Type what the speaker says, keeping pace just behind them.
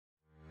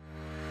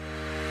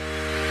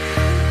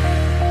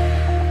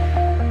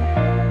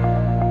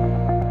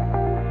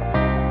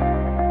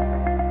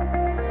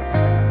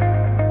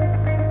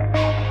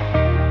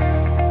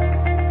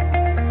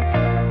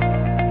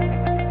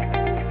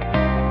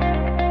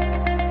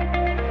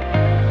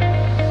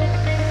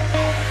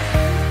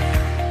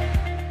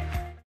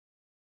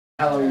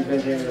How long have you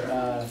been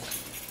here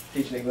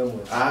teaching at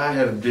Glenwood? I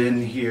have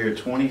been here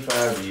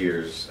 25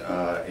 years.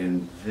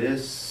 In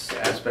this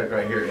aspect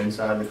right here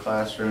inside the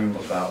classroom,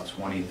 about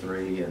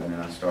 23, and then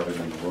I started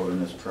in the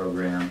wilderness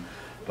program.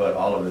 But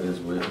all of it has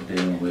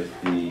been with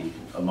the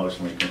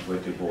emotionally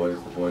conflicted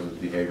boys, the boys with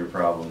behavior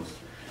problems,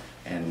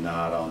 and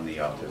not on the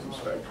autism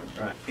spectrum.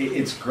 Right.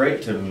 It's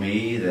great to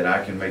me that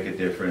I can make a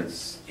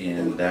difference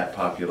in that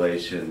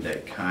population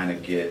that kind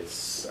of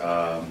gets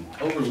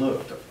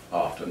overlooked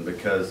often,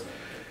 because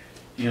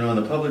you know, in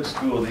the public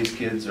school, these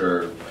kids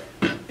are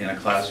in a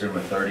classroom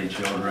of 30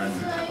 children,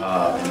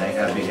 and they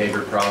have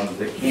behavior problems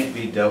that can't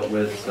be dealt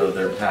with, so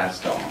they're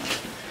passed on.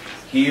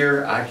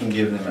 Here, I can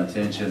give them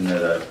attention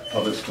that a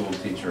public school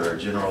teacher or a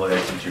general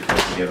ed teacher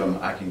couldn't give them.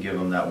 I can give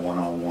them that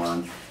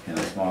one-on-one in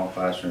a small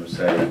classroom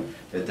setting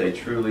that they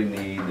truly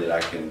need, that I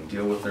can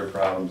deal with their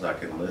problems, I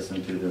can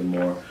listen to them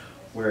more,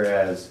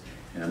 whereas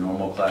in a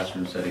normal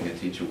classroom setting, a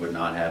teacher would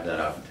not have that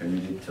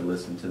opportunity to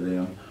listen to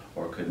them,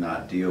 or could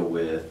not deal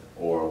with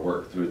or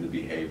work through the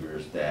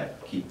behaviors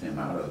that keep them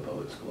out of the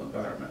public school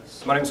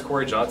environments. My name is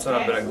Corey Johnson.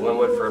 I've been at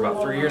Glenwood for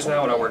about 3 years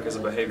now, and I work as a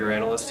behavior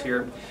analyst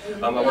here.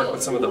 I work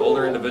with some of the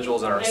older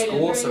individuals in our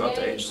school, so up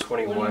to age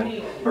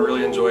 21. I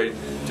really enjoy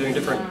doing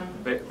different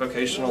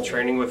vocational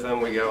training with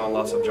them. We go on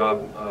lots of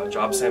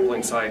job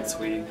sampling sites.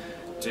 We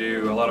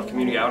do a lot of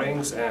community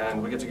outings,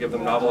 and we get to give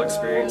them novel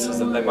experiences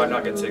that they might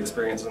not get to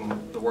experience in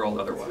the world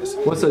otherwise.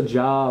 What's a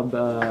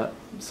job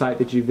site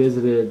that you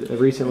visited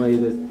recently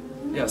that?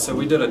 Yeah, so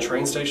we did a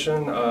train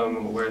station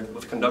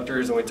with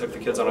conductors, and we took the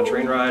kids on a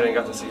train ride and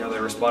got to see how they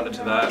responded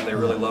to that, and they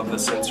really loved the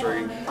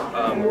sensory,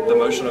 the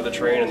motion of the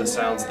train and the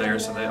sounds there,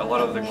 so a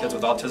lot of the kids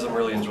with autism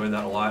really enjoyed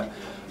that a lot.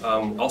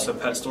 Also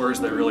pet stores,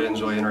 they really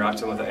enjoy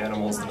interacting with the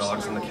animals, the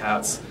dogs and the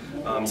cats.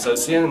 So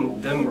seeing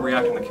them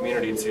react in the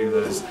community to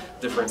those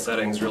different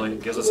settings really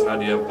gives us an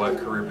idea of what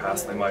career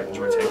paths they might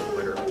enjoy taking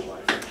later in life.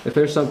 If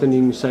there's something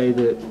you can say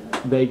that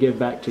they give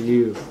back to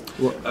you,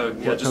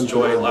 yeah, just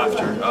joy,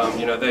 laughter.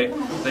 You know,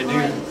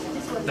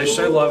 they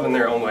show love in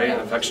their own way and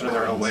affection in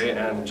their own way,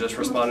 and just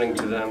responding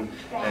to them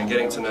and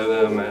getting to know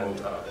them and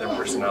their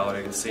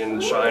personality, seeing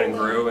them shine and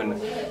grow.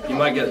 And you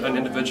might get an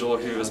individual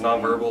who is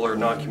nonverbal or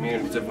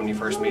non-communicative when you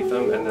first meet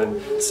them, and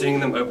then seeing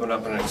them open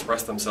up and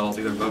express themselves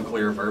either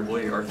vocally or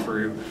verbally or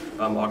through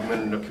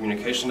augmentative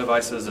communication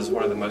devices is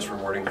one of the most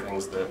rewarding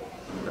things that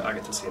I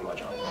get to see in my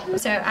job.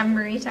 So I'm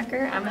Marie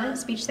Tucker. I'm a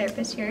speech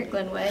therapist here at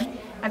Glenwood.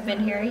 I've been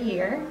here a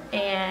year,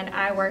 and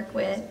I work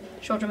with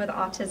children with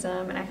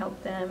autism, and I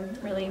help them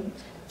really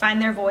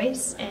find their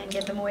voice and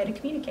give them a way to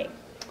communicate.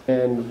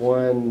 And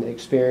one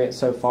experience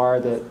so far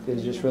that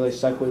has just really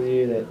stuck with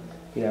you, that,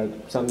 you know,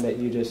 something that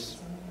you just,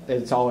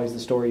 it's always the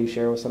story you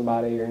share with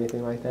somebody or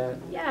anything like that?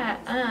 Yeah,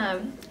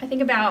 I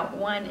think about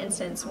one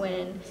instance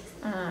when,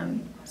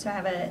 so I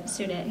have a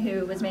student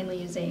who was mainly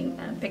using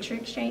picture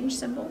exchange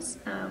symbols,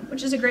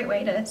 which is a great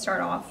way to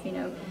start off, you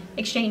know,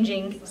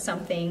 exchanging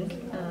something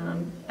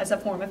as a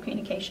form of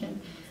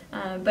communication.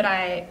 But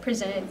I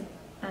presented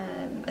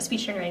a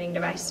speech generating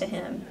device to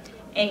him,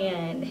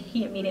 and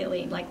he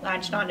immediately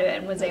latched onto it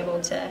and was able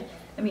to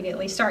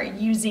immediately start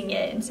using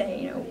it and say,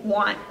 you know,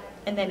 want,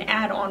 and then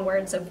add on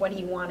words of what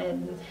he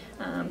wanted.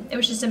 It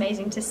was just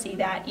amazing to see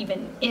that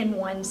even in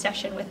one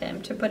session with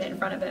him, to put it in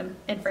front of him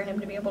and for him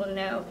to be able to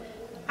know,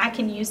 I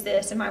can use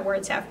this and my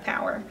words have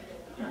power.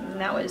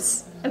 And that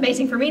was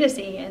amazing for me to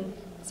see, and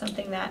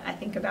something that I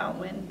think about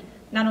when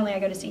not only I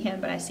go to see him,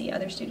 but I see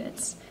other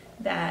students,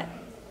 that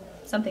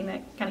something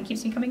that kind of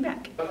keeps me coming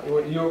back.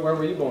 Where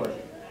were you born?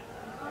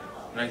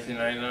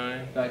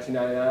 1999.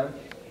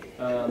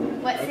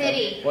 1999. What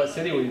city? What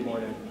city were you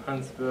born in?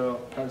 Huntsville.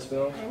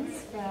 Huntsville?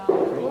 Huntsville.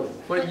 Cool.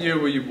 What year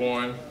were you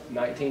born?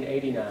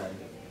 1989.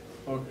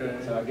 Okay.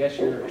 So I guess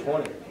you're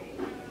 20.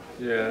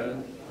 Yeah.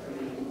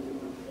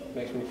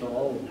 Makes me feel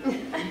old.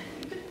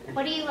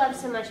 What do you love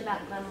so much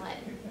about Glenwood?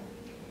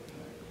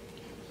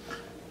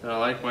 I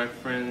like my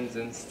friends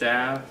and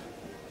staff.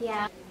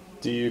 Yeah.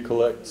 Do you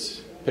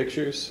collect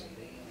pictures?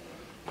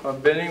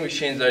 Vending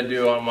machines I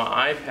do on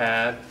my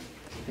iPad.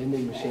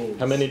 Vending machines.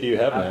 How many do you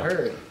have now? I've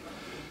heard.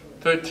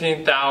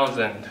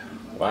 13,000.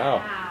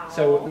 Wow.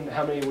 So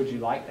how many would you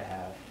like to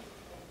have?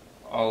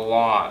 A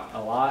lot.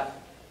 A lot?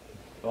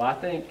 Well, I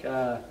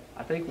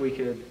think we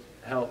could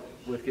help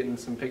with getting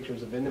some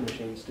pictures of vending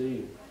machines to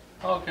you.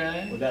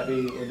 Okay. Would that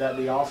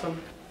be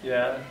awesome?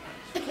 Yeah.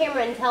 The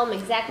camera and tell them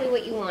exactly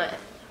what you want.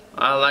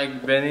 I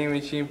like vending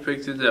machine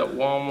pictures at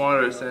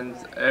Walmart or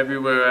since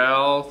everywhere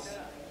else.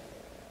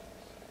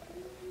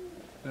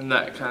 And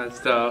that kind of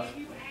stuff.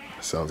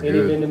 Sounds Any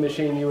good. vending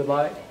machine you would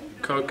like?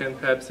 Coke and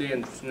Pepsi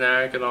and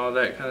snack and all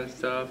that kind of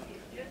stuff.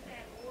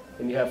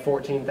 And you have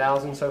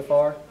 14,000 so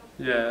far?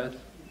 Yes.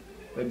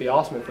 It'd be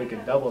awesome if we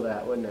could double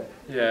that, wouldn't it?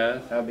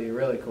 Yes. That'd be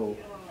really cool.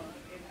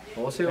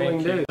 Well, we'll see what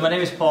we can do. My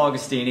name is Paul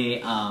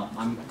Agostini.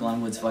 I'm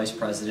Glenwood's Vice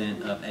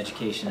President of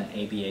Education and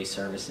ABA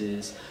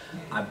Services.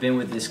 I've been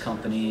with this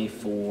company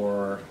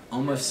for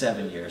almost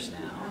 7 years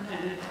now,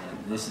 and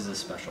this is a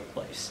special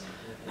place.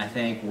 I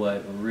think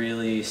what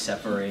really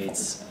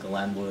separates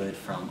Glenwood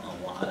from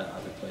a lot of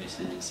other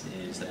places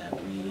is that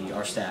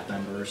our staff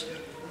members,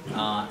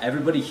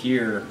 everybody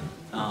here,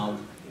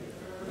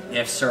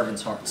 have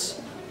servants'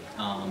 hearts.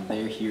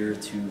 They're here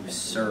to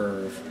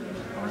serve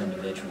our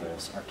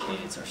individuals, our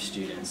kids, our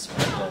students,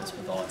 our adults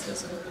with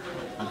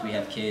autism. We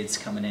have kids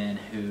coming in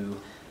who,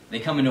 they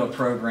come into a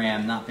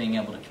program not being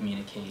able to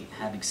communicate,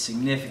 having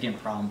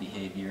significant problem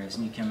behaviors,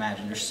 and you can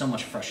imagine there's so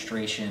much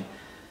frustration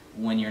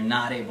when you're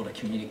not able to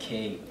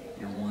communicate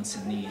your wants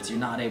and needs. You're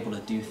not able to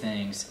do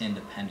things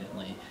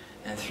independently.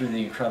 And through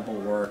the incredible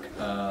work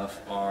of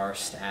our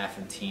staff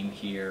and team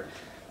here,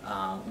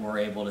 we're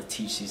able to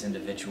teach these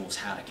individuals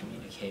how to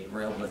communicate.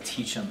 We're able to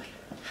teach them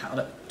how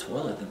to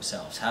toilet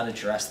themselves, how to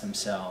dress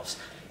themselves.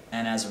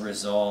 And as a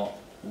result,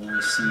 we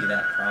see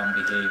that problem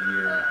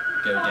behavior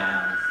go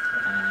down,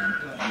 and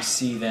we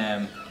see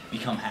them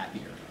become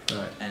happier.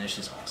 Right. And it's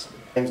just awesome.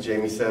 My name's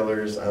Jamie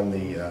Sellers. I'm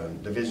the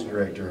Division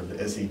Director of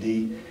the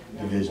SED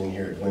Division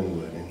here at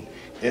Glenwood. And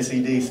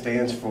SED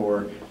stands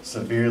for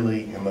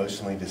Severely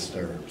Emotionally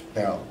Disturbed.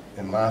 Now,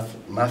 and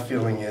my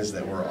feeling is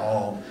that we're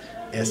all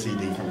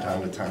SED from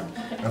time to time.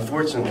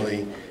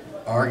 Unfortunately,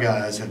 our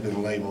guys have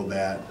been labeled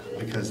that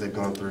because they've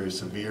gone through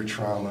severe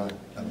trauma,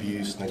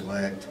 abuse,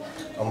 neglect.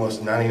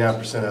 Almost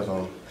 99% of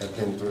them have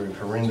been through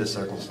horrendous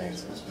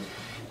circumstances.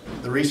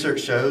 The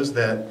research shows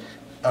that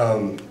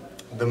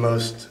the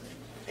most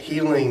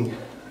healing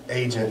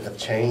agent of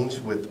change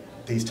with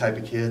these type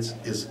of kids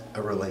is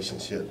a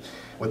relationship,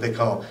 what they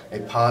call a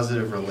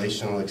positive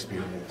relational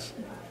experience.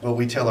 What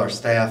we tell our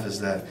staff is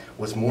that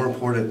what's more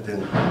important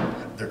than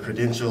their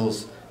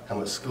credentials, how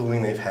much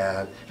schooling they've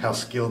had, how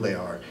skilled they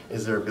are,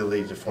 is their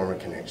ability to form a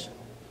connection.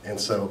 And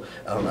so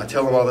I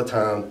tell them all the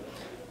time,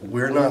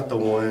 we're not the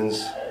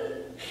ones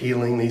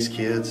healing these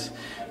kids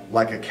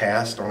like a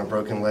cast on a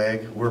broken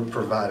leg. We're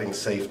providing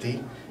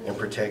safety and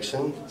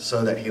protection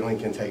so that healing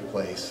can take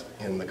place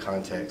in the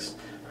context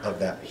of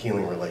that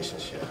healing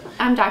relationship.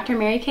 I'm Dr.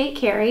 Mary Kate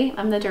Carey.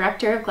 I'm the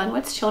director of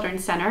Glenwood's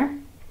Children's Center.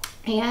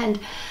 And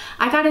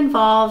I got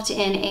involved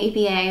in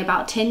ABA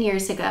about 10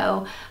 years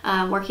ago,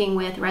 working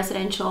with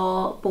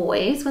residential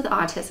boys with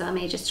autism,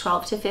 ages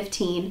 12 to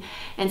 15,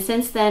 and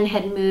since then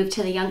had moved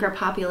to the younger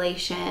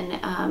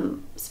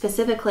population,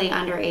 specifically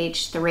under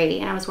age 3,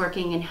 and I was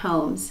working in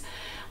homes.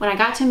 When I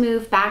got to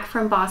move back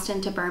from Boston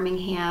to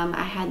Birmingham,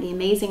 I had the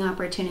amazing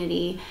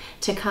opportunity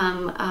to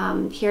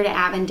come here to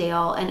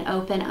Avondale and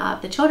open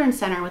up the Children's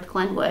Center with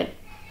Glenwood.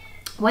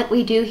 What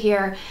we do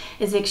here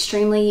is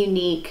extremely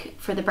unique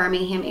for the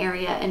Birmingham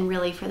area and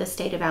really for the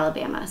state of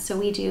Alabama. So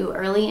we do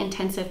early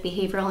intensive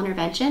behavioral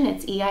intervention,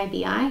 it's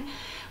EIBI.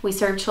 We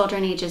serve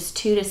children ages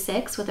 2 to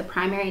 6 with a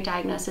primary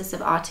diagnosis of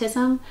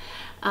autism.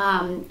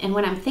 And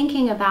when I'm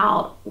thinking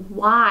about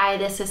why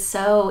this is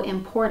so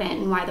important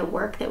and why the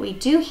work that we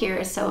do here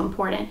is so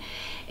important,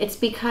 it's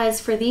because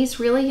for these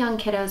really young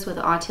kiddos with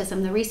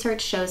autism, the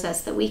research shows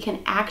us that we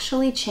can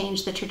actually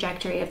change the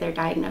trajectory of their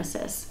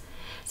diagnosis.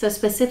 So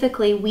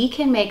specifically, we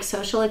can make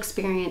social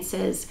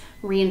experiences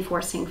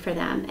reinforcing for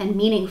them and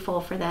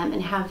meaningful for them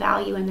and have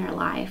value in their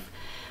life.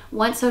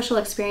 Once social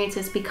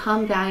experiences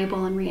become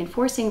valuable and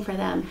reinforcing for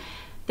them,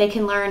 they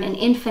can learn an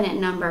infinite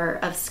number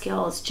of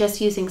skills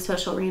just using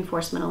social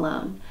reinforcement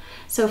alone.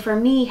 So for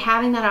me,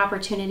 having that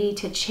opportunity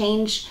to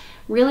change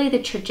really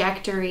the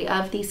trajectory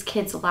of these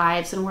kids'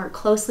 lives and work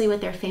closely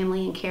with their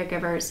family and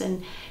caregivers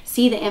and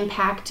see the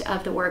impact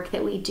of the work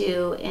that we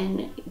do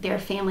in their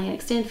family and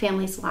extended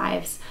families'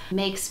 lives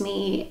makes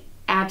me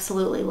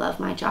absolutely love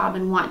my job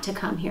and want to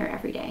come here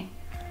every day.